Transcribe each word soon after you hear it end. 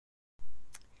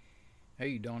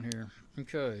Hey, Don here.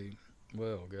 Okay,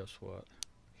 well, guess what?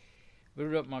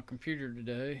 Booted up my computer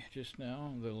today, just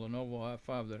now. The Lenovo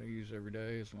i5 that I use every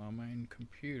day is my main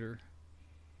computer,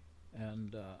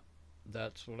 and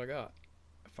that's what I got.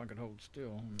 If I could hold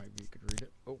still, maybe you could read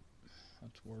it. Oh,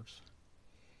 that's worse.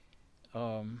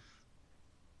 Um,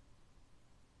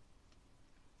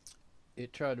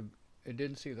 it tried to, it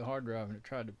didn't see the hard drive, and it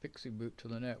tried to pixie boot to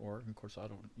the network. And of course, I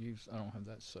don't have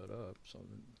that set up, so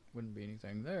there wouldn't be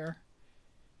anything there.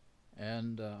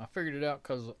 And I figured it out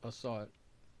because I saw it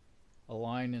a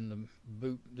line in the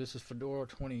boot. This is Fedora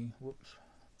 20. Whoops,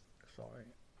 sorry,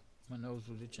 my nose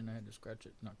was itching. I had to scratch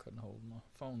it, and I couldn't hold my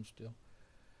phone still.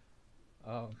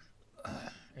 Uh,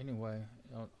 anyway,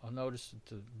 I noticed that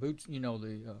the boot,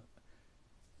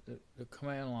 the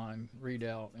command line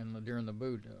readout during the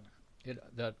boot, it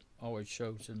that always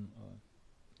shows in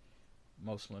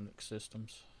most Linux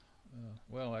systems.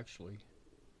 Well, actually,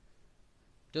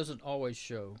 doesn't always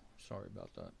show. Sorry about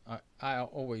that. I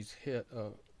always hit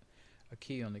a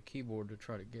key on the keyboard to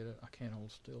try to get it. I can't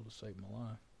hold still to save my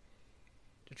life.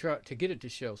 To try to get it to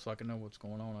show so I can know what's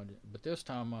going on. But this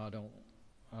time I don't.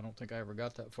 I don't think I ever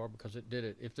got that far because it did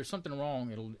it. If there's something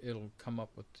wrong, it'll come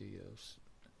up with the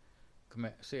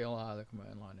CLI, the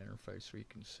command line interface, so you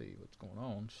can see what's going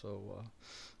on. So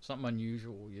something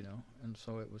unusual, And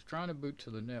so it was trying to boot to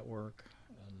the network,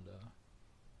 and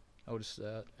noticed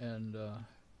that. And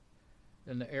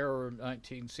then the error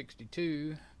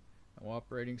 1962. No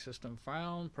operating system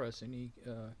found. Press any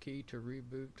key to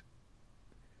reboot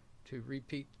to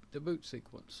repeat the boot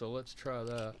sequence. So let's try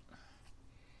that.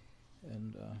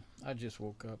 And I just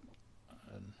woke up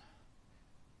and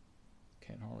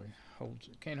can't hardly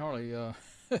can't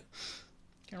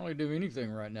hardly do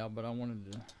anything right now. But I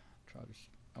wanted to try to.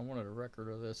 I wanted a record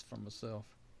of this for myself.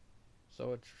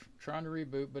 So it's trying to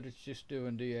reboot, but it's just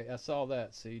doing DH. I saw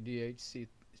that. See,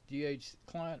 DH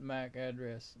client MAC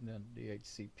address, and then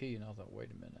DHCP, and I thought,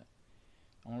 wait a minute.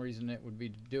 The only reason it would be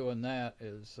doing that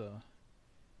is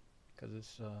because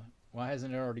it's why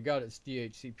hasn't it already got its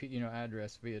DHCP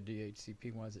address via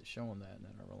DHCP? Why is it showing that? And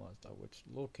then I realized I was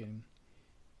looking.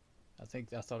 I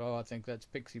thought, oh, I think that's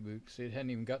Pixie Boot. See, it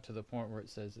hadn't even got to the point where it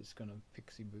says it's going to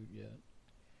Pixie Boot yet.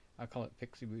 I call it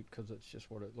Pixie Boot because it's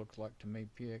just what it looks like to me.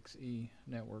 PXE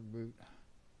network boot.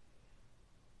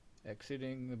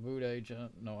 Exiting the boot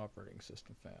agent, no operating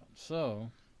system found.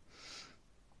 So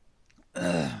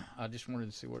I just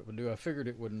wanted to see what it would do. I figured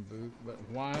it wouldn't boot, but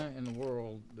why in the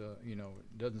world,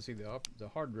 it doesn't see the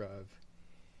hard drive?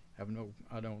 I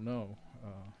don't know.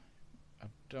 I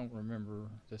don't remember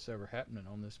this ever happening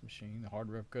on this machine. The hard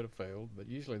drive could have failed, but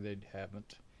usually they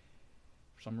haven't.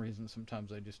 For some reason, sometimes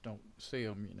they just don't see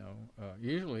them.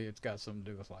 Usually it's got something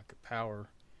to do with like a power.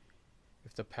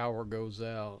 If the power goes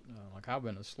out, like I've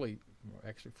been asleep,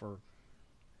 actually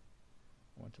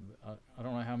I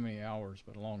don't know how many hours,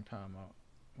 but a long time. I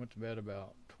went to bed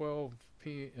about 12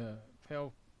 to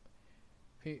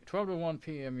 1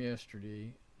 p.m.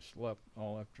 yesterday. Slept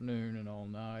all afternoon and all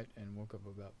night, and woke up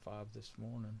about 5 this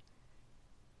morning.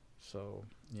 So,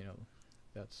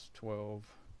 that's 12,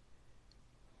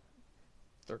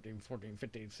 13, 14,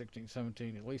 15, 16,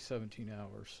 17, at least 17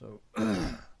 hours. So,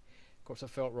 of course, I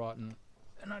felt rotten.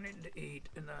 And I needed to eat,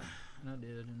 and I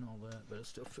did, and all that, but I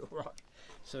still feel rotten.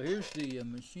 So here's the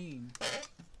machine,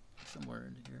 somewhere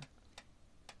in here.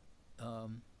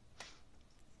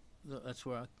 That's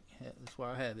where I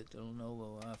have it. The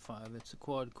Lenovo i5. It's a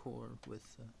quad core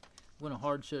with. I'm gonna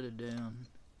hard shut it down,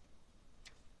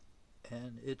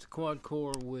 and it's a quad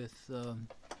core with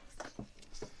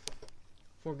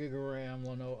 4 gig of RAM.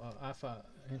 Lenovo i5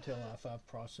 Intel i5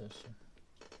 processor.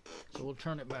 So we'll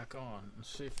turn it back on and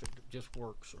see if it just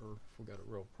works or if we got a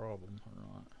real problem or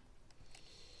not.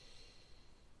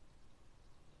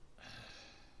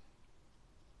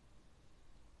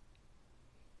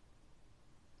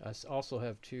 I also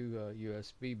have two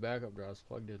USB backup drives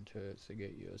plugged into it, so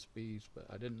get USBs, but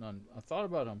I didn't. I thought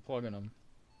about unplugging them,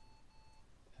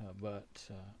 but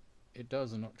it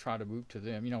doesn't try to boot to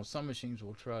them. Some machines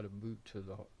will try to boot to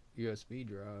the USB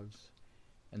drives,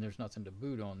 and there's nothing to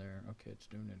boot on there. Okay, it's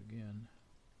doing it again.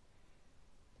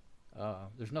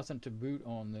 There's nothing to boot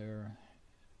on there,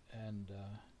 and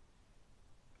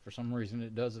for some reason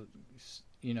it doesn't.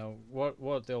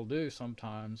 What they'll do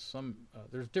sometimes.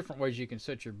 There's different ways you can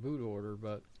set your boot order,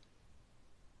 but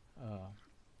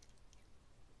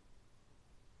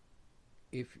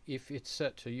if it's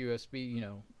set to USB,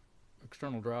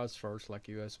 external drives first, like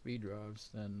USB drives,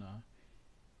 then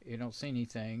you don't see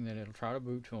anything. Then it'll try to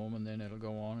boot to them, and then it'll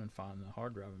go on and find the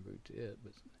hard drive and boot to it.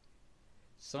 But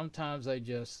sometimes they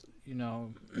just,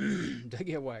 they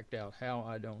get whacked out. How,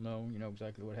 I don't know,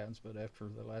 exactly what happens, but after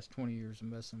the last 20 years of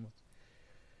messing with,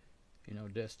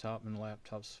 desktop and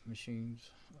laptops machines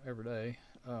every day,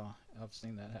 I've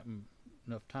seen that happen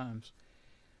enough times.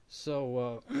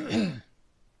 So, I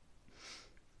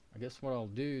guess what I'll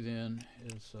do then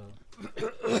is,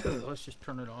 let's just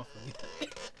turn it off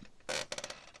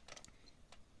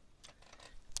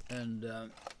and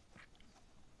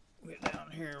get down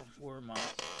here where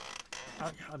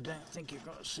I don't think you're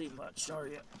going to see much, are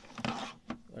you?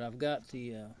 But I've got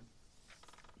the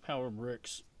power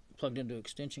bricks plugged into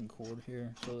extension cord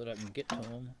here so that I can get to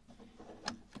them.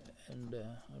 And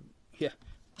yeah,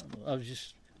 I was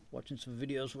just watching some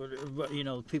videos where everybody,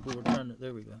 people were trying to,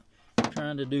 there we go,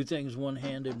 trying to do things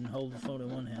one-handed and hold the phone in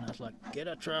one hand. I was like, get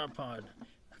a tripod.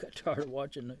 I got tired of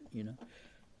watching it,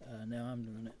 now I'm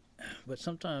doing it. But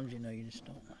sometimes, you just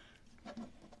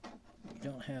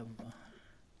don't have,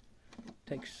 it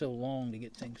takes so long to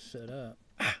get things set up.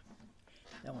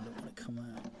 That one don't want to come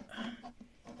out.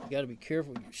 You got to be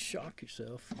careful, you shock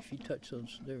yourself if you touch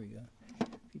those, there we go.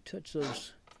 If you touch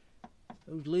those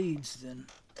leads, then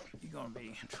you're going to be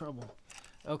in trouble.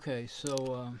 Okay,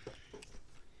 so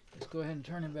let's go ahead and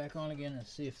turn it back on again and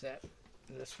see if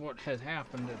that's what has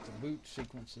happened, that the boot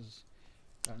sequence has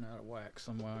gotten out of whack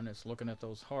somewhere, and it's looking at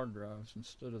those hard drives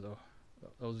instead of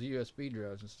those USB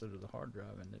drives instead of the hard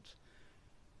drive, and it's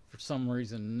for some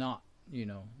reason not going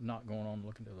on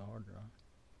looking to the hard drive.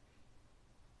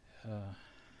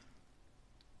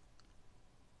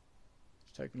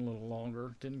 It's taking a little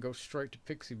longer. Didn't go straight to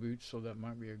Pixie Boot, so that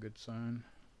might be a good sign.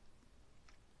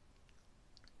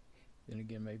 Then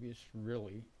again, maybe it's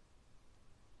really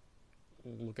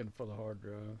looking for the hard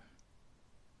drive.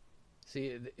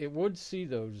 See, it would see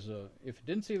those, if it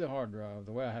didn't see the hard drive,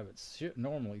 the way I have it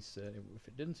normally set, if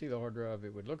it didn't see the hard drive,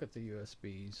 it would look at the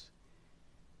USBs,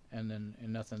 and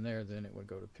nothing there, then it would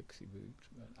go to Pixie Boot.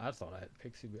 But I thought I had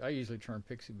Pixie Boot. I usually turn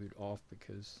Pixie Boot off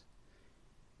because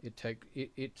it takes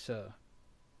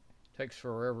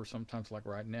forever sometimes, like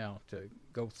right now, to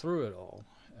go through it all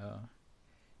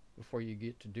before you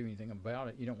get to do anything about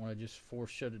it. You don't want to just force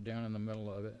shut it down in the middle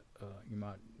of it. You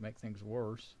might make things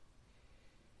worse.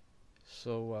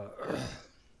 So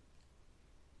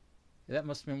that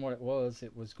must have been what it was.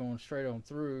 It was going straight on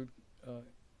through.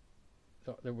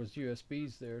 There was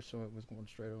USBs there, so it was going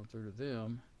straight on through to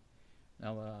them.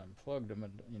 Now that I unplugged them,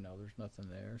 there's nothing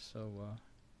there. So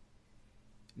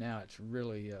now it's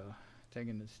really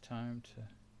taking its time to.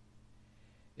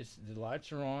 The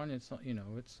lights are on. It's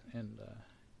and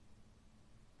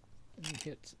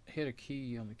hit a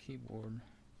key on the keyboard.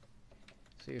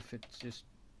 See if it's just.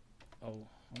 Oh,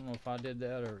 I don't know if I did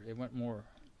that or it went more.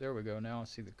 There we go. Now I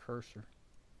see the cursor.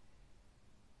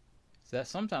 So that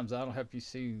sometimes that'll help you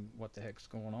see what the heck's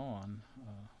going on.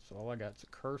 So all I got is a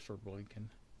cursor blinking.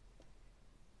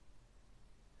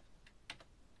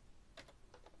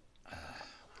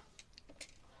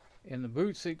 In the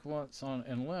boot sequence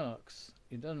in Linux,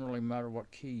 it doesn't really matter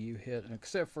what key you hit,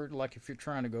 except for like if you're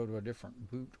trying to go to a different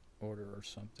boot order or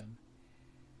something.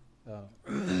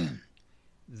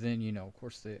 Then of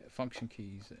course the function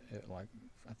keys, like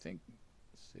I think,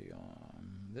 let's see,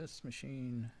 on this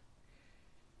machine,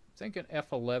 I'm thinking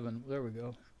F11. There we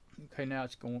go. Okay, now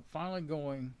it's finally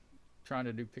trying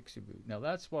to do Pixie Boot. Now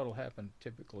that's what'll happen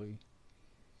typically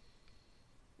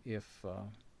if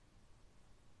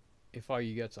all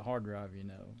you get's a hard drive.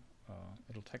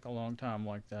 It'll take a long time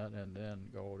like that, and then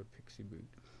go to Pixie Boot.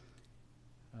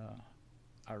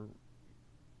 I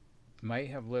may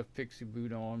have left Pixie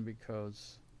Boot on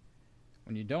because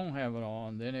when you don't have it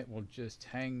on, then it will just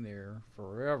hang there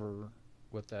forever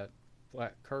with that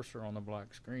black cursor on the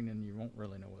black screen, and you won't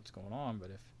really know what's going on.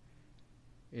 But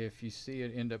if you see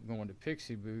it end up going to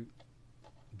Pixie Boot,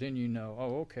 then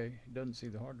oh, okay, it doesn't see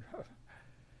the hard drive.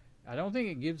 I don't think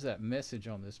it gives that message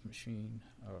on this machine.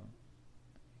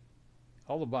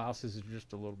 All the BIOSes are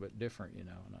just a little bit different, and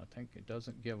I think it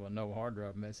doesn't give a no hard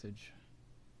drive message.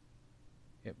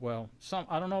 I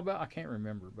don't know about, I can't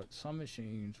remember, but some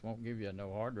machines won't give you a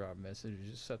no hard drive message. You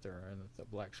just sit there and the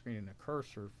black screen and the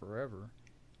cursor forever.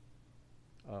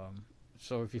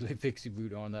 So if you leave Pixie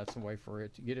Boot on, that's a way for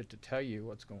it to get it to tell you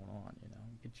what's going on.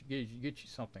 Get you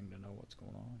something to know what's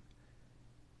going on.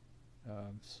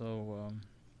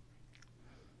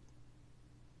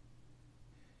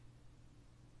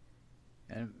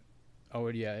 And oh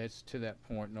yeah, it's to that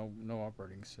point. No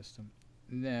operating system.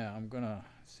 Now I'm gonna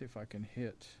see if I can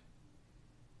hit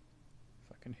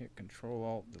Control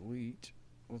Alt Delete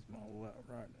with my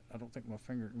right. I don't think my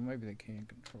finger. Maybe they can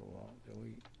Control Alt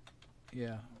Delete.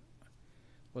 Yeah,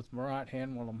 with my right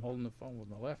hand while I'm holding the phone with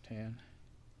my left hand.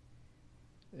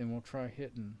 And we'll try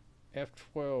hitting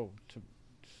F12 to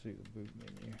see the boot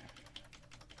menu.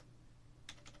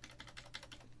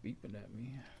 Beeping at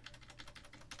me.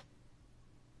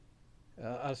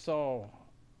 I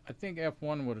think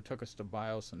F1 would have took us to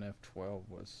BIOS, and F12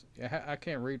 was. I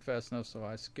can't read fast enough, so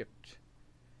I skipped.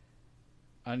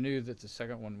 I knew that the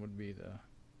second one would be the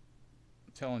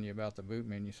telling you about the boot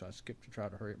menu, so I skipped to try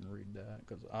to hurry up and read that,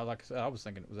 because like I said, I was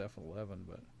thinking it was F11,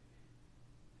 but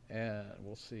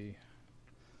we'll see.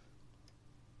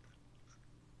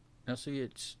 Now see,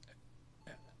 it's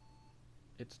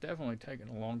definitely taken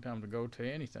a long time to go to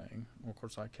anything. Of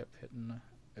course, I kept hitting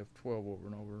F12 over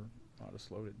and over. Might have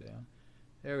slowed it down.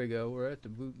 There we go. We're at the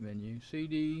boot menu.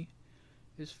 CD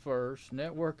is first.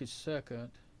 Network is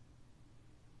second.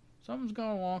 Something's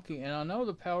gone wonky, and I know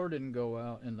the power didn't go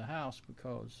out in the house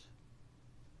because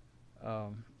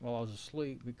while I was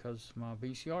asleep, because my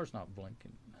VCR's not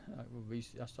blinking. I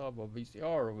still have a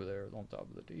VCR over there on top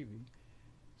of the TV.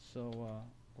 So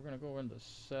we're going to go into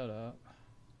setup.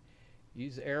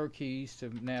 Use the arrow keys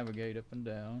to navigate up and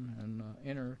down, and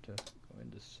enter to go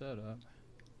into setup.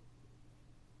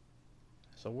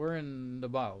 So we're in the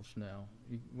BIOS now.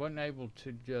 You wasn't able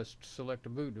to just select a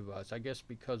boot device, I guess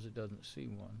because it doesn't see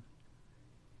one.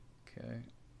 Okay.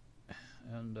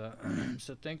 And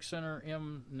so Think Center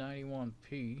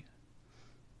M91P.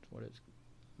 That's what its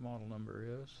model number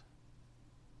is.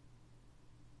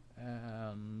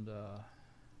 And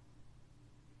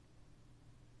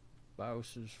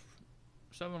BIOS is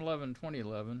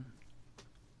 7/11/2011.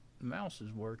 The mouse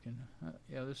is working.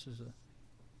 Yeah, this is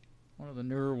one of the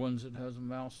newer ones that has a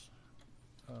mouse.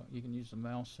 You can use the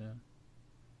mouse in.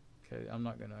 Okay, I'm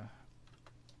not gonna.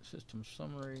 System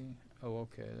summary. Oh,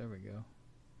 okay, there we go.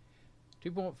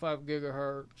 2.5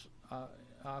 gigahertz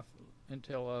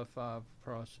Intel i5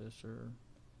 processor.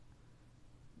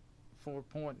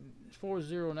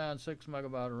 4.4096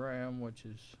 megabyte of RAM, which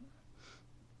is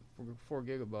 4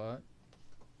 gigabyte.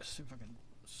 Let's see if I can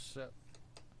set.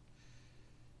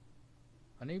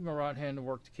 I need my right hand to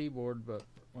work the keyboard, but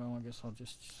well, I guess I'll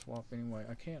just swap anyway.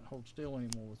 I can't hold still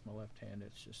anymore with my left hand.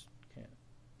 It's just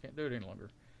can't do it any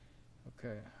longer.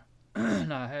 Okay.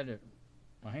 Now I had it.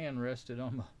 My hand rested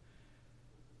on my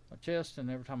chest, and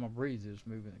every time I breathed, it was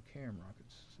moving the camera. I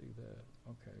could see that.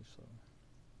 Okay, so.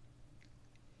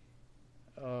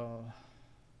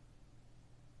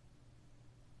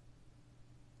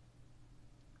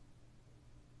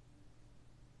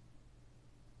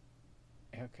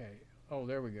 Okay. Oh,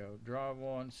 there we go. Drive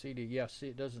on CD. Yeah, see,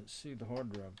 it doesn't see the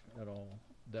hard drive at all.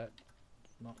 That's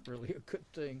not really a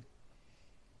good thing.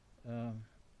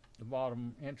 The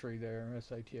bottom entry there,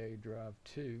 SATA drive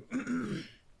 2.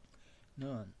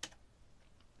 None.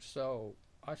 So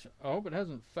I hope it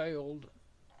hasn't failed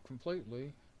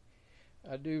completely.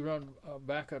 I do run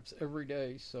backups every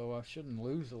day, so I shouldn't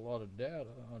lose a lot of data.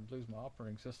 I'd lose my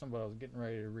operating system, but I was getting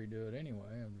ready to redo it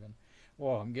anyway.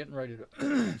 I'm getting ready to.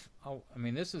 I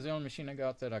mean, this is the only machine I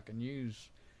got that I can use,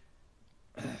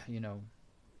 to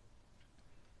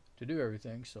do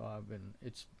everything. So I've been.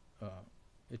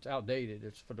 It's outdated.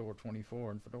 It's Fedora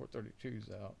 24 and Fedora 32 is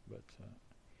out, but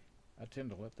I tend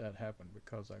to let that happen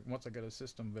because once I get a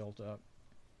system built up,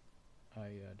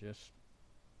 I just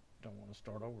don't want to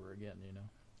start over again,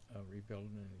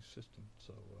 rebuilding a new system.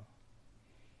 So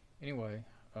anyway,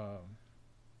 let's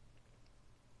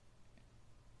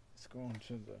go on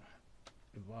to the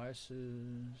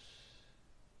devices.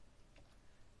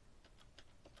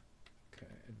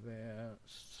 Okay,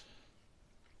 advanced.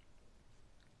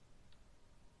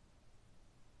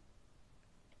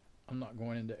 I'm not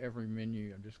going into every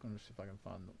menu. I'm just going to see if I can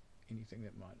find anything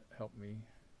that might help me.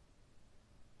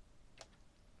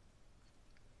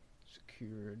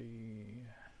 Security.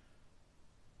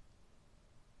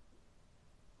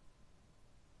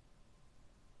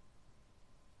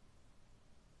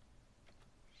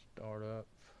 Startup.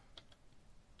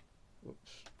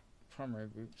 Whoops. Primary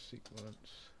boot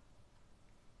sequence.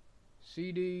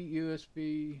 CD,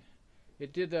 USB.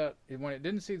 It did that when it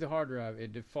didn't see the hard drive.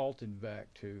 It defaulted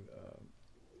back to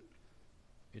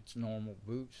its normal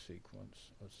boot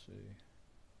sequence. Let's see.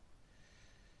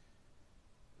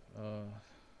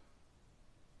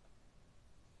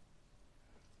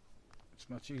 It's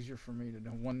much easier for me to do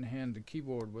one-hand the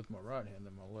keyboard with my right hand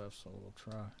than my left, so we'll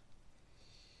try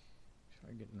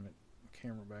getting the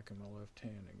camera back in my left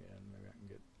hand again. Maybe I can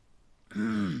get.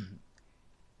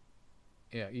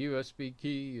 Yeah, USB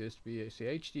key, USB AC.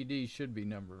 HDD should be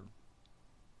numbered.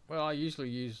 Well, I usually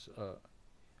use,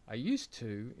 I used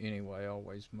to anyway,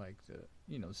 always make the,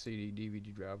 CD,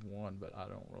 DVD drive 1, but I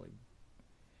don't really,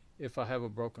 if I have a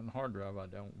broken hard drive, I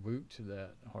don't boot to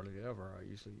that hardly ever. I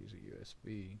usually use a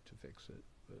USB to fix it,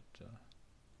 but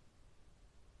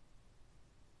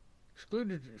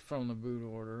Excluded from the boot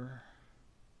order.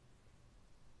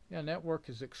 Yeah, network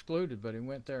is excluded, but it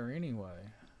went there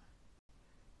anyway.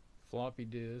 Floppy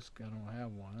disk, I don't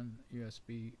have one.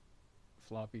 USB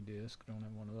floppy disk, don't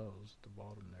have one of those at the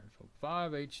bottom there. So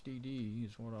 5 HDD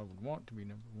is what I would want to be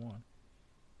number one.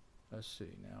 Let's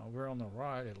see now. Over on the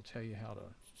right, it'll tell you how to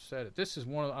set it. This is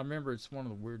one of, I remember it's one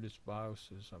of the weirdest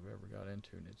BIOSes I've ever got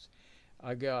into, and it's,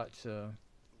 I got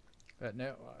that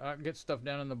now I get stuff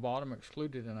down in the bottom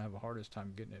excluded, and I have a hardest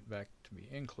time getting it back to be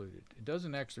included. It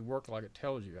doesn't actually work like it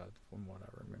tells you, from what I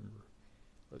remember.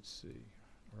 Let's see.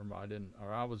 Or I didn't,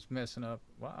 or I was messing up.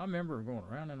 Well, I remember going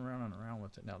around and around and around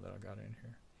with it now that I got in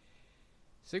here.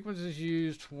 Sequence is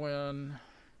used when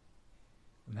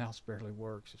the mouse barely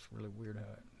works. It's really weird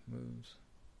how it moves.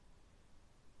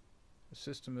 The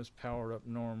system is powered up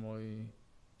normally.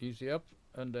 Use the up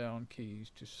and down keys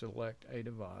to select a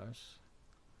device.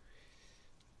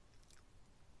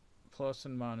 Plus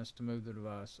and minus to move the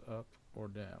device up or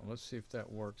down. Let's see if that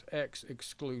works. X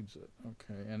excludes it.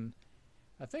 Okay, and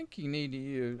I think you need to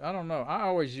use, I don't know, I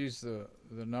always use the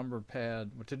number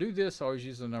pad. But to do this, I always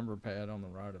use the number pad on the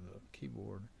right of the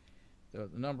keyboard. The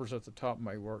numbers at the top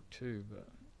may work too, but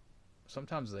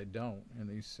sometimes they don't in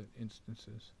these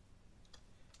instances.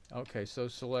 Okay, so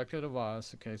select a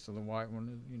device. Okay, so the white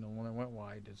one, you know, when it went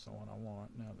white is the one I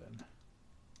want. Now then.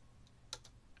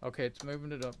 Okay, it's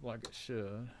moving it up like it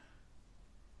should.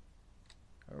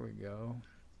 There we go.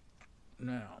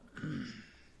 Now, at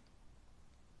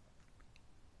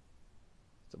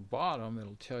the bottom,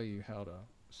 it'll tell you how to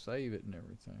save it and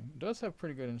everything. It does have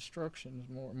pretty good instructions,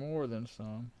 more than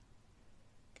some.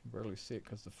 Can barely see it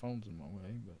because the phone's in my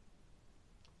way, but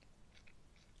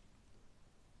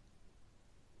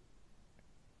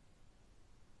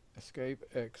escape,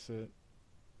 exit,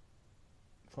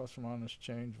 plus or minus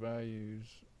change values,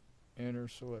 enter,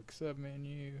 select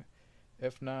submenu,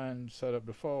 F9 set up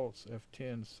defaults,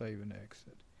 F10 save and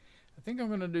exit. I think I'm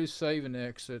going to do save and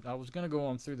exit. I was going to go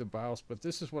on through the BIOS, but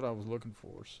this is what I was looking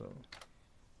for. So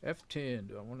F10,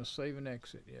 do I want to save and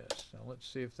exit? Yes. Now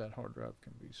let's see if that hard drive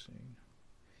can be seen.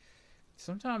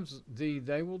 Sometimes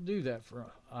they will do that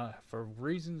for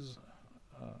reasons.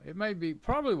 It may be,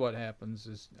 probably what happens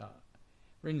is,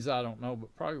 reasons I don't know,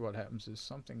 but probably what happens is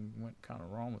something went kind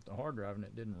of wrong with the hard drive and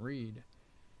it didn't read,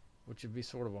 which would be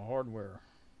sort of a hardware.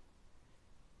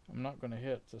 I'm not going to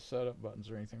hit the setup buttons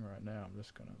or anything right now. I'm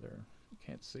just going to, there. You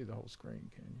can't see the whole screen,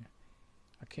 can you?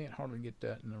 I can't hardly get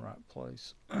that in the right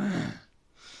place.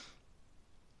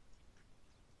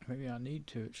 Maybe I need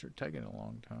to. It sure taking a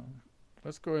long time.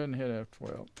 Let's go ahead and hit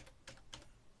F12.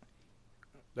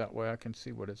 That way I can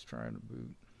see what it's trying to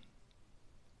boot.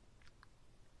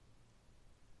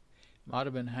 Might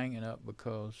have been hanging up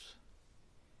because,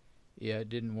 yeah, it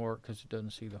didn't work because it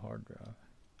doesn't see the hard drive.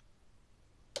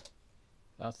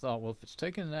 I thought, well, if it's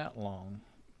taking that long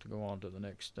to go on to the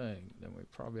next thing, then we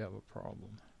probably have a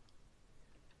problem.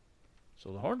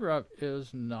 So the hard drive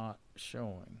is not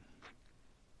showing.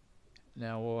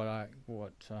 Now what I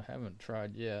haven't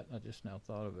tried yet, I just now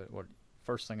thought of it, what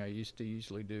first thing I used to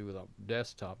usually do with a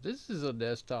desktop. This is a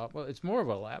desktop. Well, it's more of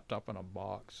a laptop in a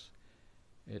box.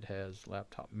 It has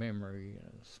laptop memory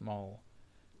and a small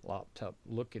laptop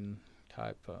looking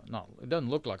type, it doesn't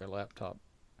look like a laptop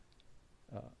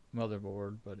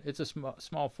motherboard, but it's a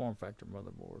small form factor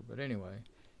motherboard. But anyway,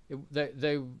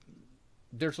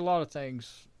 there's a lot of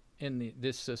things in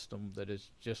this system that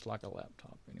is just like a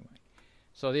laptop anyway.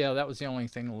 So yeah, that was the only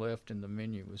thing left in the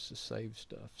menu was to save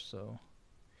stuff. So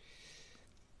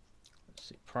let's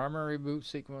see, primary boot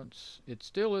sequence. It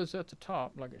still is at the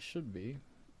top like it should be,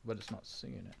 but it's not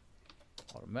seeing it.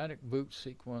 Automatic boot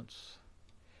sequence.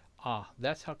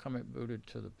 That's how come it booted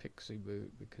to the Pixie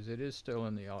boot, because it is still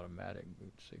in the automatic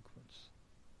boot sequence.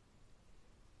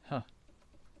 Huh.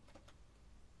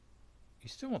 You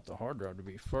still want the hard drive to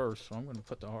be first, so I'm going to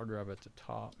put the hard drive at the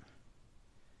top.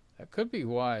 That could be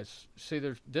why it's, see,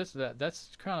 there's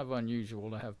that's kind of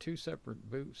unusual to have two separate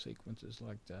boot sequences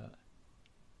like that.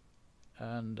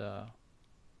 And so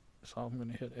I'm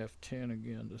going to hit F10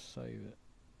 again to save it.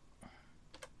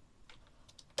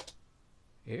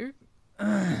 Here.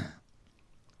 I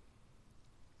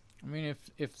mean,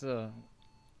 it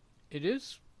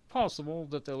is possible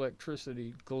that the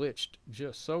electricity glitched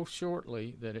just so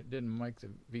shortly that it didn't make the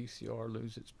VCR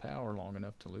lose its power long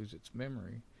enough to lose its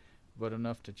memory, but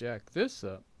enough to jack this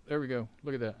up. There we go.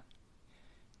 Look at that.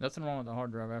 Nothing wrong with the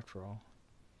hard drive after all.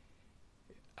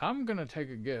 I'm going to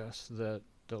take a guess that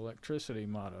the electricity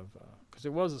might have, because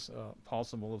it was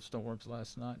possible of storms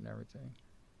last night and everything.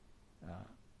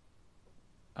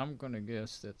 I'm going to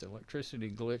guess that the electricity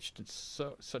glitched in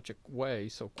such a way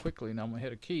so quickly, and I'm going to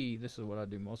hit a key. This is what I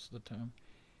do most of the time.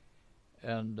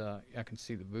 and I can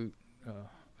see the boot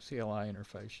CLI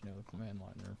interface, the command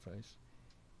line interface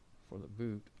for the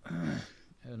boot,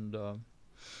 and the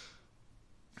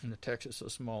text is so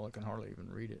small I can hardly even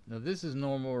read it. Now this is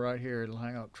normal right here. It'll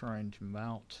hang up trying to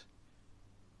mount.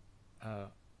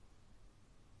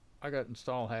 I got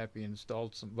install happy,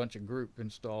 installed some bunch of group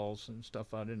installs and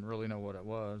stuff. I didn't really know what it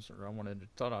was, or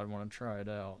thought I'd want to try it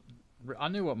out. I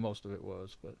knew what most of it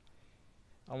was, but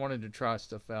I wanted to try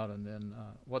stuff out. And then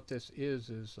what this is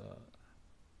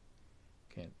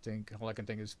can't think. All I can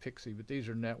think is Pixie, but these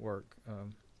are network.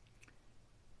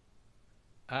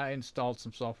 I installed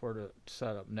some software to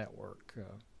set up network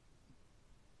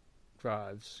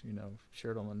drives,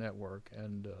 shared on the network,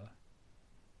 and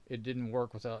it didn't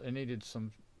work without. It needed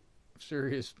some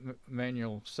serious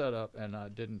manual setup, and I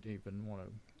didn't even want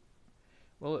to.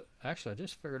 Well, actually, I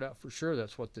just figured out for sure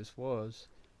that's what this was.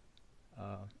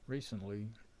 Recently,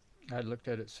 I looked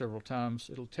at it several times.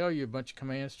 It'll tell you a bunch of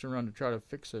commands to run to try to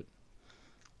fix it,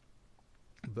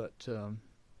 but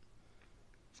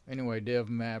anyway, dev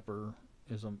mapper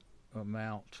is a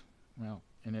mount,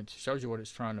 and it shows you what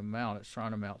it's trying to mount. It's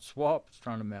trying to mount swap. It's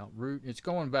trying to mount root. It's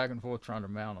going back and forth trying to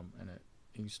mount them, and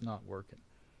he's not working.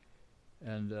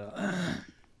 And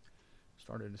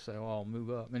started to say, "Oh, I'll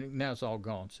move up," and now it's all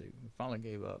gone. See, we finally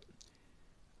gave up.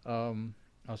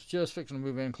 I was just fixing to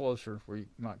move in closer where you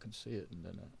might could see it, and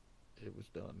then it was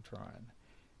done trying.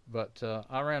 But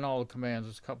I ran all the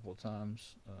commands a couple of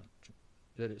times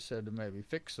that it said to maybe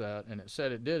fix that, and it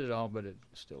said it did it all, but it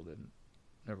still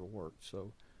never worked.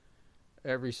 So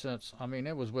ever since,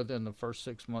 it was within the first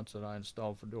 6 months that I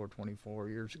installed Fedora 24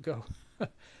 years ago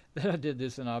that I did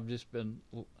this, and I've just been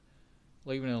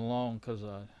leaving it alone because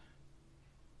I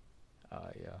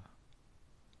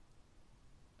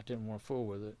didn't want to fool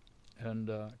with it, and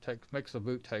makes the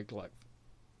boot take like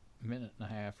a minute and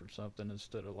a half or something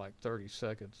instead of like 30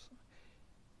 seconds.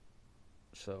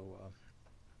 So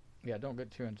yeah, don't get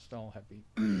too install happy.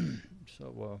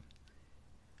 So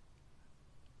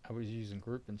I was using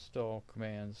group install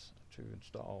commands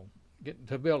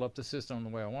to build up the system the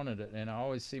way I wanted it, and I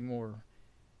always see more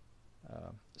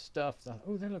stuff.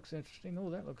 Oh, that looks interesting. Oh,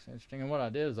 that looks interesting. And what I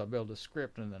did is I built a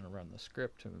script, and then I run the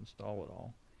script to install it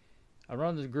all. I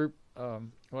run the group.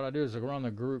 What I do is I run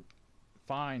the group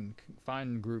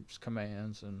find groups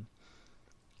commands, and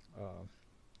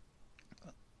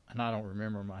I don't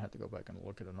remember them. I have to go back and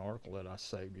look at an article that I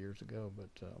saved years ago, but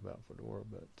about Fedora.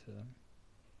 But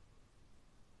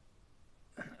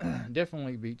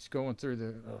definitely beats going through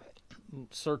the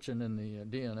searching in the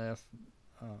DNF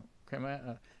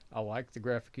command. I like the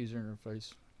graphic user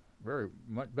interface very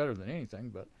much better than anything,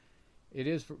 but it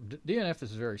is DNF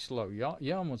is very slow.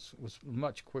 Yum was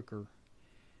much quicker,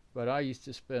 but I used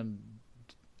to spend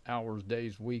hours,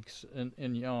 days, weeks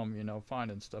in Yum,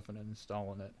 finding stuff and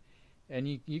installing it. And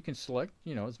you can select,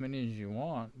 as many as you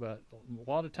want, but a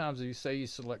lot of times you say you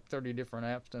select 30 different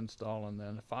apps to install, and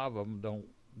then 5 of them don't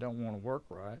want to work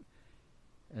right.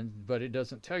 But it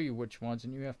doesn't tell you which ones,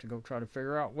 and you have to go try to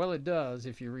figure out. Well, it does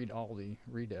if you read all the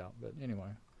readout, but anyway,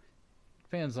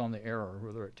 depends on the error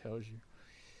whether it tells you.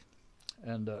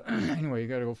 And anyway, you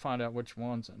got to go find out which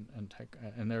ones and take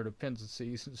and their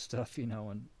dependencies and stuff,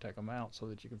 and take them out so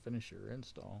that you can finish your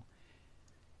install.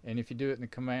 And if you do it in the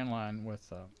command line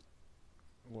with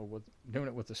doing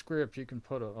it with the script, you can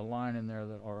put a line in there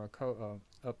or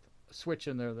a switch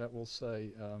in there that will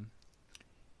say,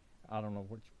 I don't know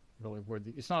where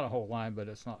it's not a whole line, but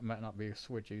might not be a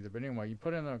switch either. But anyway, you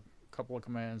put in a couple of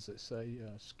commands that say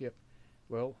skip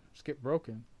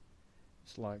broken.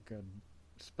 It's like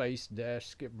space dash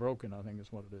skip broken, I think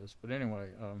is what it is. But anyway,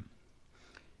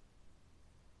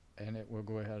 and it will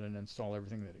go ahead and install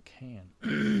everything that it can.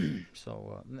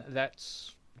 So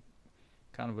that's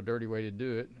kind of a dirty way to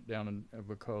do it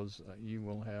because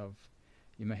you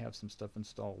may have some stuff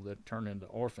installed that turn into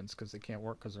orphans because they can't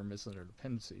work because they're missing their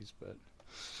dependencies. But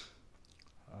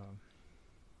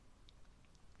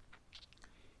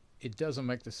it doesn't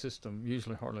make the system,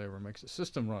 usually hardly ever makes the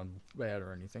system run bad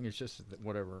or anything. It's just that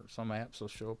some apps will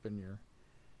show up in your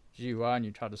GUI and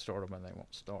you try to start them and they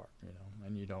won't start,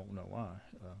 and you don't know why.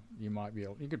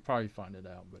 You could probably find it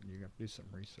out, but you have to do some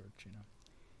research,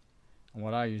 And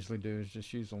what I usually do is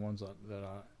just use the ones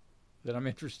that I'm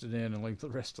interested in and leave the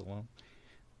rest alone.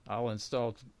 I'll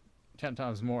install 10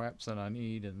 times more apps than I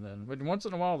need, but once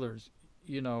in a while there's,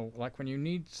 like when you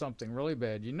need something really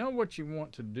bad, you know what you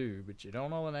want to do, but you don't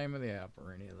know the name of the app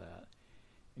or any of that.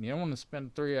 And you don't want to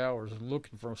spend 3 hours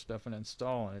looking for stuff and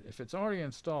installing it. If it's already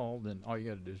installed, then all you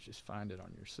got to do is just find it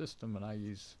on your system. And I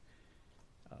use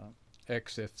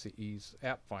XFCE's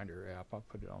App Finder app. I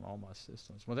put it on all my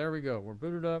systems. Well, there we go. We're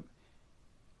booted up.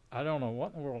 I don't know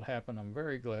what in the world happened. I'm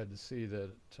very glad to see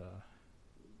that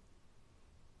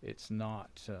it's not.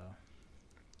 Let's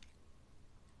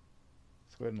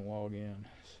go ahead and log in.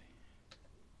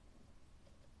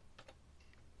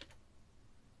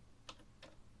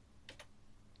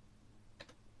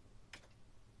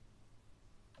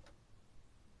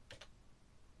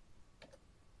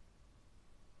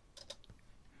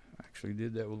 Actually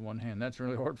did that with one hand. That's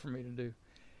really hard for me to do.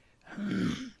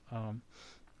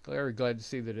 Very glad to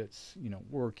see that it's, you know,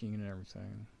 working and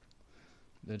everything.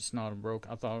 That it's not a broke.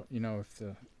 I thought, you know, if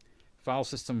the file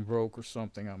system broke or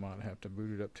something, I might have to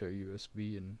boot it up to a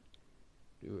USB and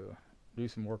do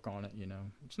some work on it. You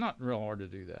know, it's not real hard to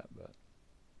do that, but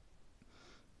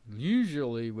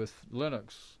usually with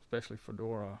Linux, especially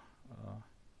Fedora,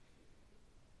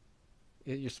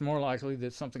 it's more likely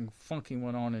that something funky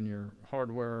went on in your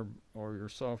hardware or your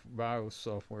BIOS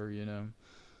software, you know,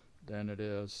 than it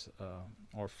is,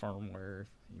 or firmware,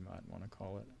 you might want to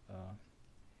call it,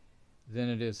 than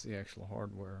it is the actual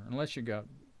hardware. Unless you got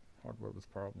hardware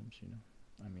with problems, you know.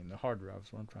 I mean, the hard drive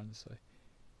is what I'm trying to say.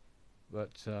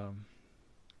 But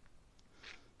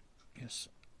yes,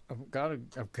 I've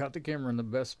got the camera in the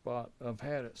best spot I've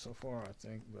had it so far, I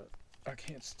think, but I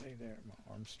can't stay there.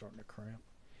 My arm's starting to cramp.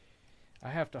 I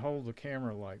have to hold the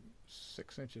camera like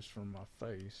 6 inches from my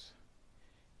face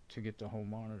to get the whole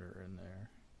monitor in there.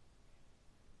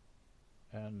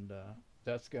 And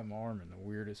that's got my arm in the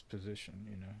weirdest position,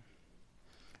 you know.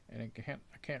 And I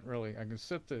can't really, I can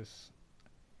sit this,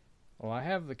 well, I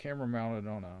have the camera mounted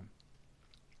on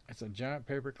it's a giant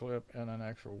paper clip and an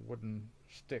actual wooden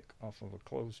stick off of a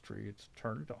clothes tree. It's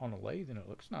turned on a lathe and it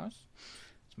looks nice.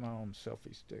 It's my own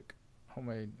selfie stick.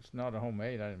 Homemade. It's not a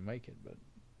homemade, I didn't make it, but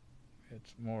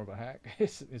it's more of a hack.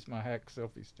 It's my hack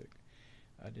selfie stick.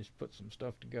 I just put some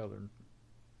stuff together,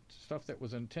 stuff that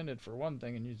was intended for one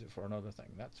thing and used it for another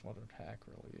thing. That's what a hack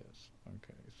really is.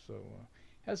 Okay, so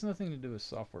has nothing to do with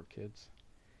software, kids.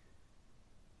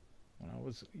 When I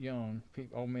was young,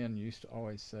 old men used to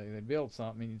always say they'd build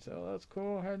something and you'd say, "Oh, that's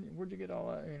cool. Where'd you get all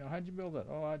that? You know, how'd you build that?"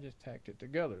 "Oh, I just hacked it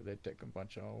together." They'd take a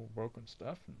bunch of old broken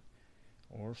stuff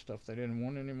or stuff they didn't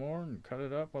want anymore and cut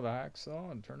it up with a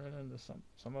hacksaw and turn it into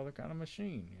some other kind of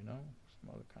machine, you know, some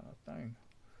other kind of thing.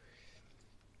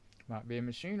 Might be a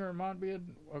machine or it might be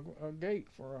a gate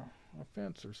for a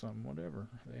fence or something, whatever.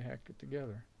 They hacked it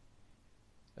together.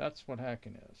 That's what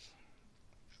hacking is.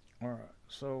 Alright,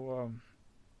 so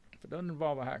if it doesn't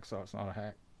involve a hacksaw, it's not a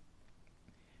hack.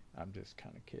 I'm just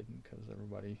kind of kidding because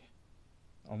everybody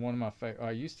on one of my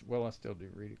I still do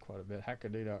read it quite a bit.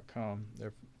 Hackaday.com.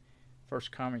 Their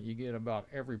first comment you get about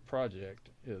every project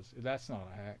is that's not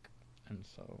a hack, and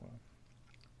so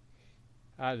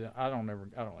I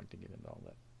don't like to get into all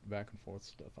that back and forth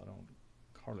stuff. I don't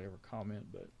hardly ever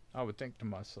comment, but I would think to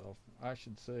myself, I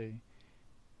should say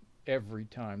every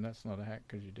time that's not a hack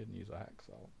because you didn't use a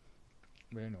hacksaw.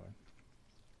 But anyway,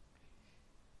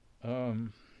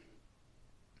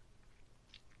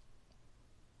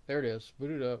 there it is,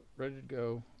 booted up, ready to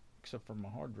go, except for my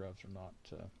hard drives are not,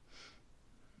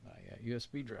 my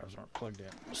USB drives aren't plugged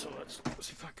in. So let's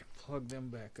see if I can plug them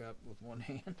back up with one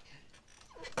hand.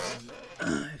 And,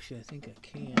 actually, I think I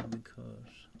can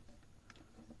because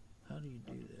how do you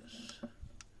do this?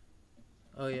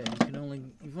 Oh yeah,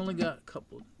 you've only got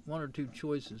one or two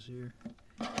choices here.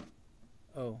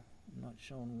 Oh, I'm not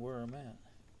showing where I'm at.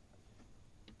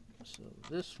 So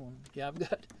this one, yeah, I've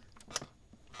got.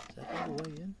 Is that all the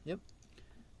way in? Yep.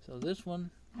 So this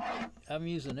one, I'm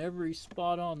using every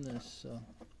spot on this. So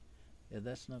yeah,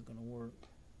 that's not going to work.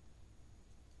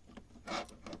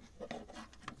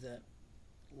 That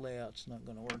layout's not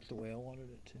going to work the way I wanted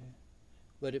it to.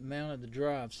 But it mounted the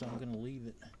drive, so I'm going to leave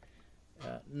it.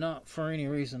 Not for any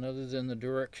reason other than the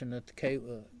direction that the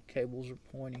cables are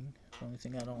pointing. It's the only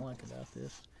thing I don't like about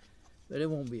this. But it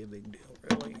won't be a big deal,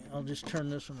 really. I'll just turn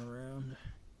this one around.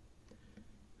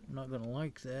 I'm not going to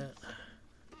like that.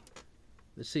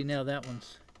 But see, now that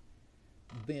one's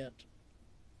bent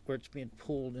where it's being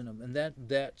pulled in them. And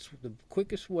that's the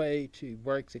quickest way to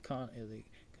break the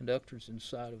conductors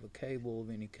inside of a cable of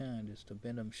any kind is to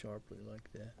bend them sharply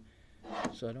like that.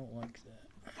 So I don't like that.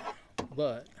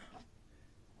 But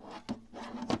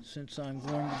since I'm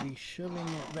going to be shoving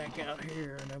it back out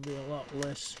here and there'll be a lot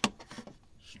less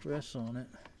stress on it.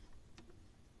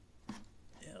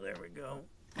 Yeah, there we go.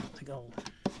 I think I'll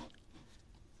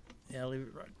leave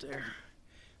it right there.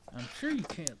 I'm sure you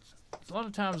can't. A lot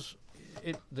of times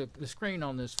the screen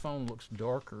on this phone looks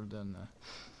darker than the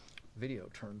video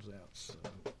turns out. So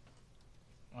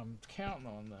I'm counting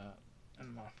on that.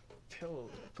 And my pillow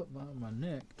that I put behind my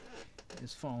neck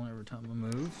is falling every time I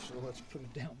move. So let's put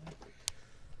it down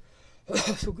there.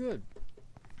 So good.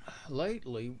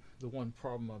 lately, the one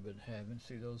problem I've been having,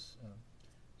 see those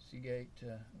Seagate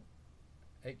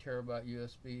 8 terabyte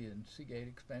USB and Seagate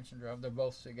expansion drive, they're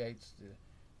both Seagate's. The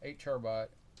 8 terabyte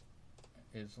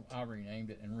is, I renamed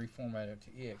it and reformatted it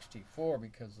to ext4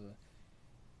 because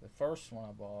the first one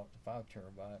I bought, the 5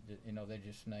 terabyte, you know, they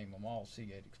just name them all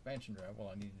Seagate expansion drive. Well,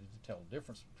 I needed to tell the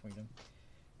difference between them,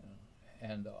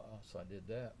 and so I did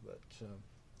that. But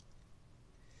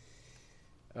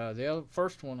the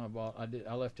first one I bought,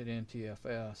 I left it in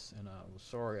TFS, and I was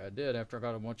sorry I did. After I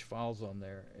got a bunch of files on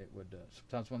there, it would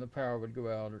sometimes when the power would go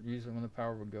out, or usually when the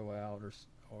power would go out,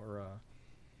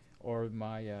 or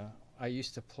my I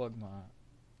used to plug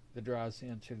the drives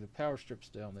into the power strips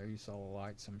down there. You saw the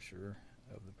lights, I'm sure,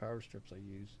 of the power strips I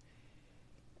use,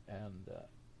 and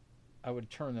I would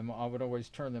turn them. I would always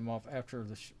turn them off after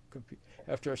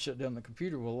after I shut down the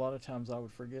computer. Well, a lot of times I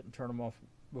would forget and turn them off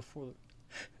before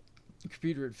the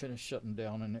computer had finished shutting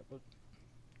down, and it would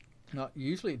not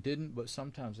usually it didn't, but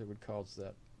sometimes it would cause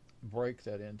that break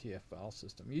that NTF file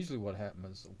system. Usually, what happened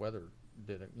is the weather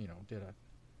did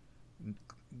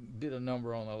a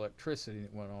number on the electricity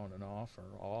that went on and off or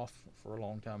off for a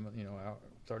long time,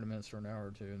 30 minutes or an hour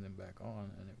or two, and then back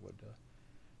on, and it would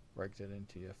break that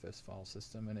NTFS file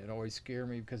system. And it always scared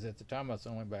me because at the time that's the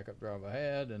only backup drive I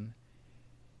had, and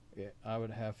I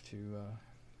would have to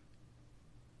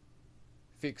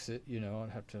fix it. I'd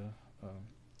have to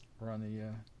run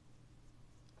the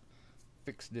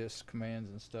fix disk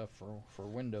commands and stuff for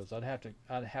Windows. I'd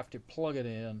have to plug it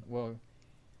in. Well,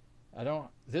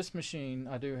 this machine,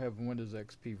 I do have a Windows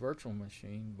XP virtual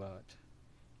machine, but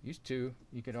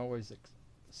you could always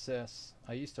access,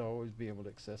 I used to always be able to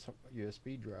access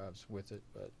USB drives with it,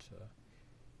 but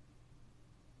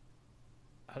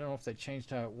I don't know if they changed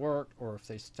how it worked or if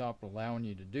they stopped allowing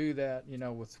you to do that,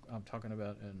 I'm talking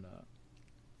about in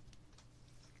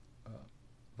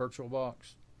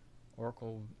VirtualBox,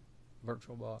 Oracle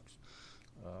VirtualBox.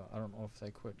 I don't know if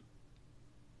they quit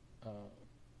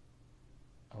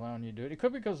allowing you to do it. It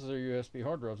could be because of their USB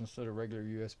hard drives instead of regular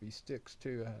USB sticks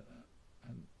too. I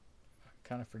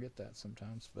kind of forget that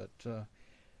sometimes, but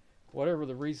whatever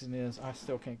the reason is, I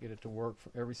still can't get it to work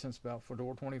ever since about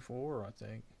Fedora 24, I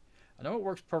think. I know it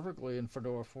works perfectly in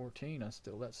Fedora 14.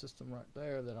 That system right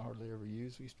there that I hardly ever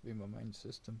use. It used to be my main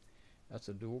system. That's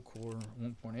a dual core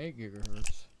 1.8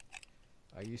 gigahertz.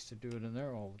 I used to do it in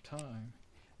there all the time.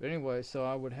 But anyway, so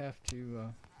I would have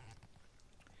to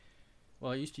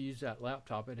well, I used to use that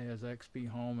laptop. It has XP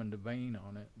Home and Domain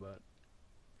on it, but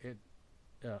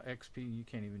XP, you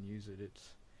can't even use it.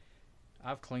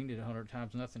 I've cleaned it 100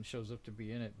 times. Nothing shows up to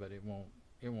be in it, but it won't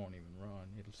even run.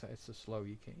 It's so slow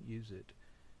you can't use it.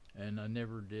 And I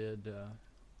never did.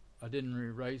 I didn't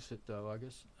erase it though. I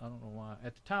don't know why.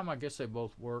 At the time, I guess they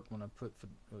both worked when I put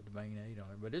Domain 8 on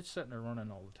it, but it's sitting there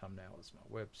running all the time now. It's my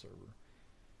web server.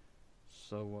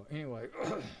 So anyway,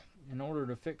 in order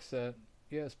to fix that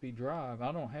USB drive,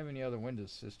 I don't have any other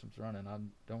Windows systems running. I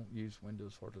don't use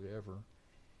Windows hardly ever.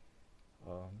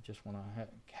 Just when I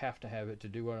have to have it to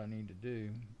do what I need to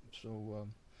do. So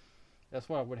that's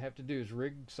what I would have to do is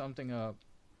rig something up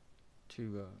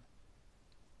to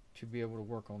be able to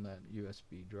work on that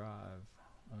USB drive.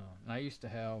 And I used to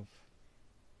have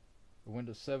the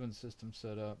Windows 7 system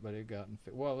set up, but it got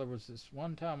well. There was this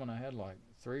one time when I had like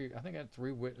three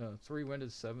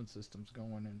Windows 7 systems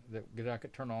going, and that I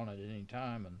could turn on at any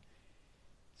time, and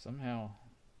somehow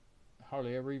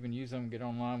hardly ever even use them and get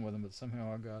online with them, but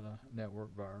somehow I got a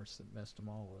network virus that messed them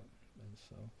all up. And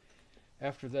so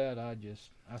after that, I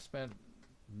spent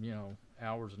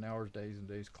hours and hours, days and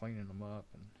days cleaning them up,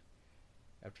 and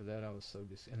after that I was so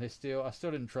and I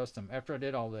still didn't trust them. After I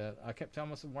did all that, I kept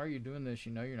telling myself, why are you doing this?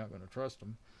 You're not going to trust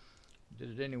them.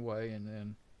 Did it anyway, and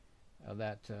then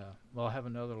well, I have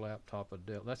another laptop, a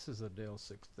Dell. This is a Dell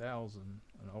 6000,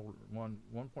 an old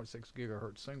 1.6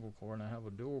 gigahertz single core, and I have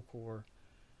a dual core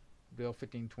Dell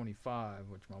 1525,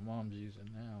 which my mom's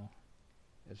using now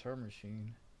as her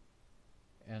machine.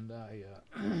 And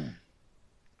I'm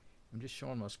just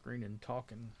showing my screen and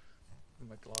talking. Doesn't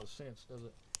make a lot of sense, does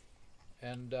it?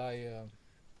 And I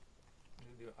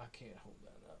can't hold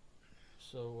that up.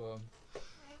 So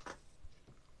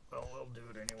well, we'll do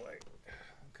it anyway.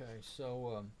 Okay,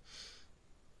 so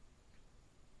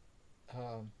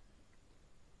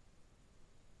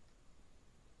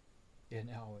yeah,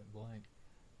 now I went blank.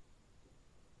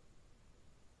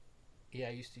 Yeah,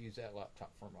 I used to use that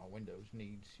laptop for my Windows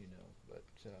needs, but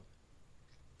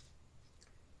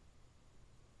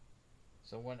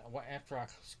so after I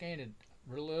scanned it,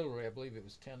 literally, I believe it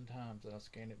was 10 times that I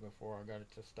scanned it before I got it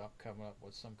to stop coming up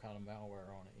with some kind of malware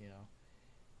on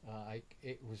it.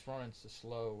 It was running so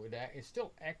slow. It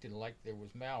still acted like there was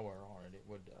malware on it. It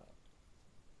would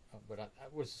but I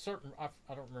was certain, I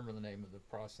don't remember the name of the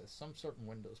process, some certain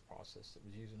Windows process that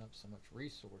was using up so much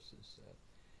resources that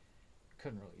I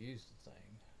couldn't really use the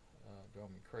thing.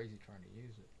 Drove me crazy trying to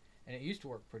use it. And it used to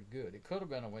work pretty good. It could have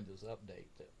been a Windows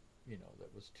update that,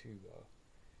 that was too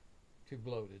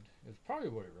bloated. It was probably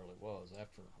what it really was.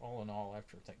 After all in all,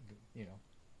 after thinking,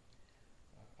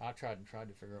 I tried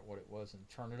to figure out what it was and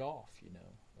turn it off.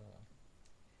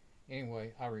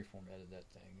 Anyway, I reformatted that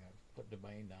thing. I put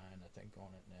Domain 9, I think,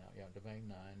 on it now. Yeah, Domain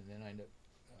 9, and then I ended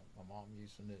up my mom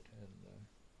using it, and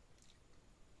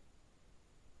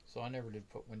so I never did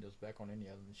put Windows back on any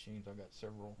other machines. I got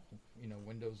several,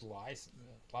 Windows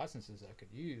licenses I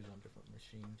could use on different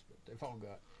machines, but they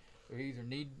either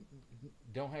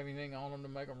don't have anything on them to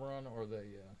make them run, or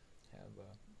they have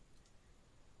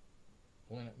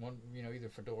Linux, either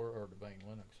Fedora or Domain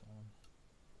Linux on.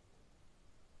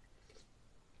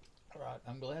 All right,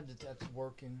 I'm glad that that's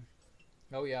working.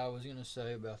 Oh yeah, I was gonna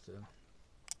say about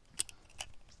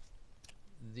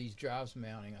these drives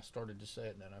mounting. I started to say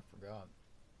it and then I forgot.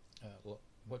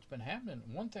 What's been happening?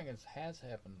 One thing that has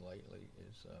happened lately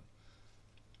is the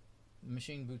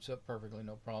machine boots up perfectly,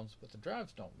 no problems, but the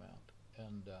drives don't mount.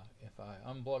 And if I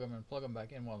unplug them and plug them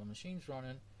back in while the machine's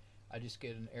running, I just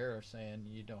get an error saying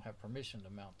you don't have permission to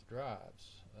mount the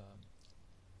drives.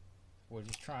 We're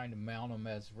just trying to mount them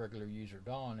as regular user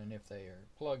DON, and if they are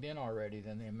plugged in already,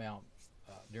 then they mount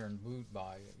during boot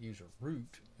by user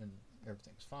root, and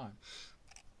everything's fine.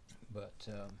 But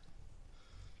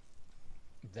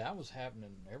that was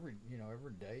happening every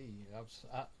day.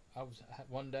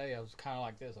 One day I was kind of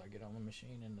like this. I get on the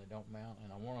machine and they don't mount,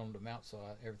 and I want them to mount so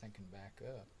everything can back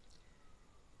up.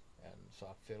 And so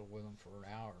I fiddled with them for an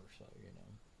hour or so.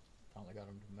 Finally got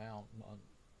them to mount.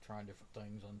 Trying different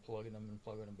things, unplugging them and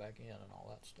plugging them back in and all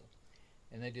that stuff.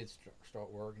 And they did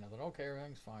start working. I thought, okay,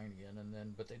 everything's fine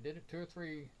again. But they did it 2 or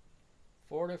 3,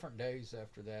 4 different days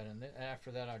after that. And then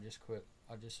after that, I just quit.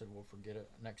 I just said, well, forget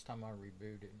it. Next time I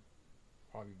reboot it,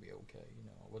 probably be okay.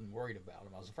 I wasn't worried about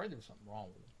them. I was afraid there was something wrong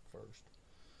with them first.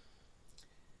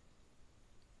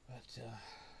 But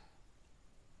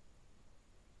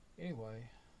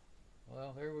anyway,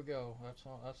 well, there we go. That's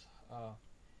all.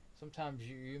 Sometimes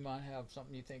you might have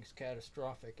something you think is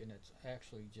catastrophic, and it's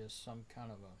actually just some kind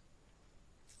of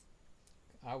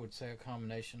I would say a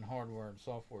combination hardware and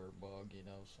software bug,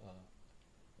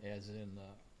 as in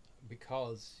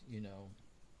because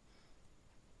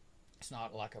it's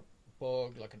not like a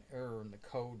bug, like an error in the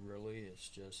code. Really, it's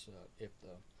just if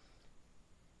the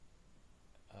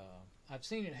I've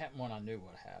seen it happen when I knew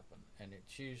what happened, and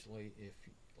it's usually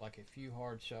if you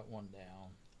hard shut one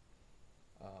down.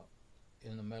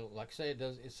 In the middle, like say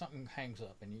if something hangs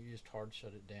up and you just hard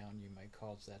shut it down, you may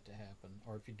cause that to happen.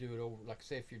 Or if you do it over, like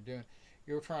say if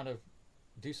you're trying to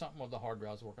do something with the hard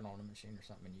drives working on a machine or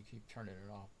something, and you keep turning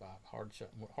it off by hard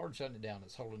shutting it down.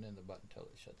 It's holding in the button until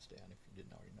it shuts down. If you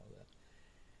didn't already know that.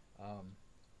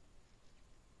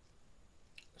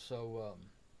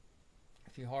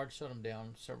 If you hard shut them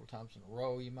down several times in a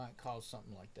row, you might cause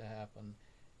something like that happen.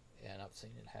 And I've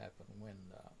seen it happen when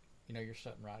you're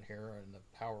sitting right here and the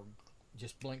power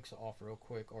just blinks off real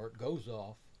quick, or it goes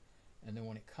off, and then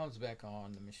when it comes back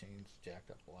on, the machine's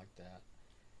jacked up like that.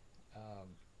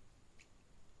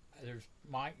 There's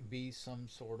might be some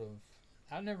sort of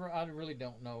I really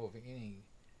don't know of any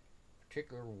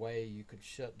particular way you could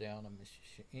shut down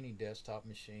any desktop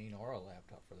machine or a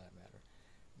laptop for that matter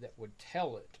that would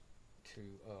tell it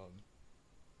to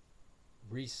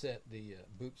reset the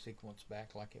boot sequence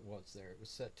back like it was there. It was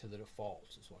set to the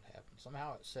defaults is what happened.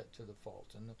 Somehow it's set to the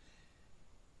defaults, and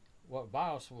what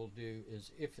BIOS will do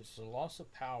is if it's a loss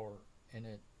of power and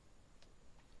it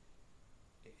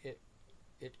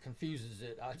confuses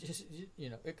it.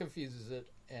 It confuses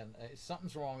it, and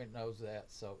something's wrong. It knows that,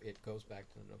 so it goes back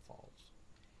to the defaults.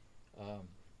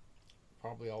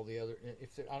 Probably all the other.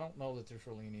 I don't know that there's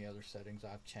really any other settings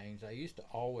I've changed. I used to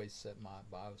always set my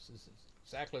BIOSes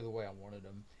exactly the way I wanted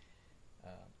them.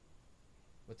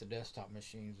 With the desktop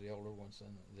machines, the older ones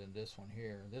than this one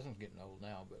here. This one's getting old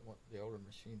now, but the older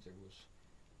machines, there was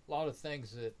a lot of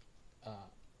things that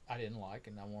I didn't like,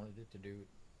 and I wanted it to do it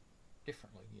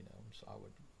differently, So I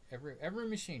would every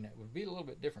machine it would be a little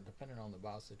bit different depending on the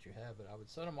BIOS that you have, but I would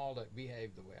set them all to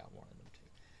behave the way I wanted them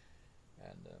to.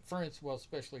 And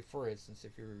especially for instance,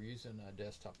 if you're using a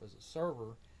desktop as a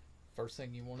server, first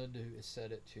thing you want to do is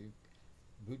set it to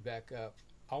boot back up,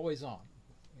 always on.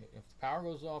 If the power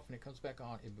goes off and it comes back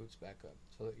on, it boots back up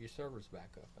so that your server's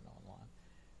back up and online.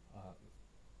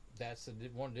 That's the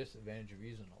one disadvantage of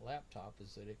using a laptop,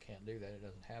 is that it can't do that. It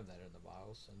doesn't have that in the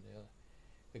BIOS. And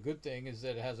the good thing is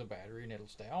that it has a battery and it'll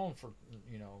stay on for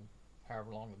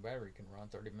however long the battery can run,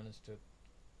 30 minutes to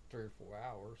 3 or 4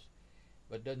 hours,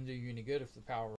 but it doesn't do you any good if the power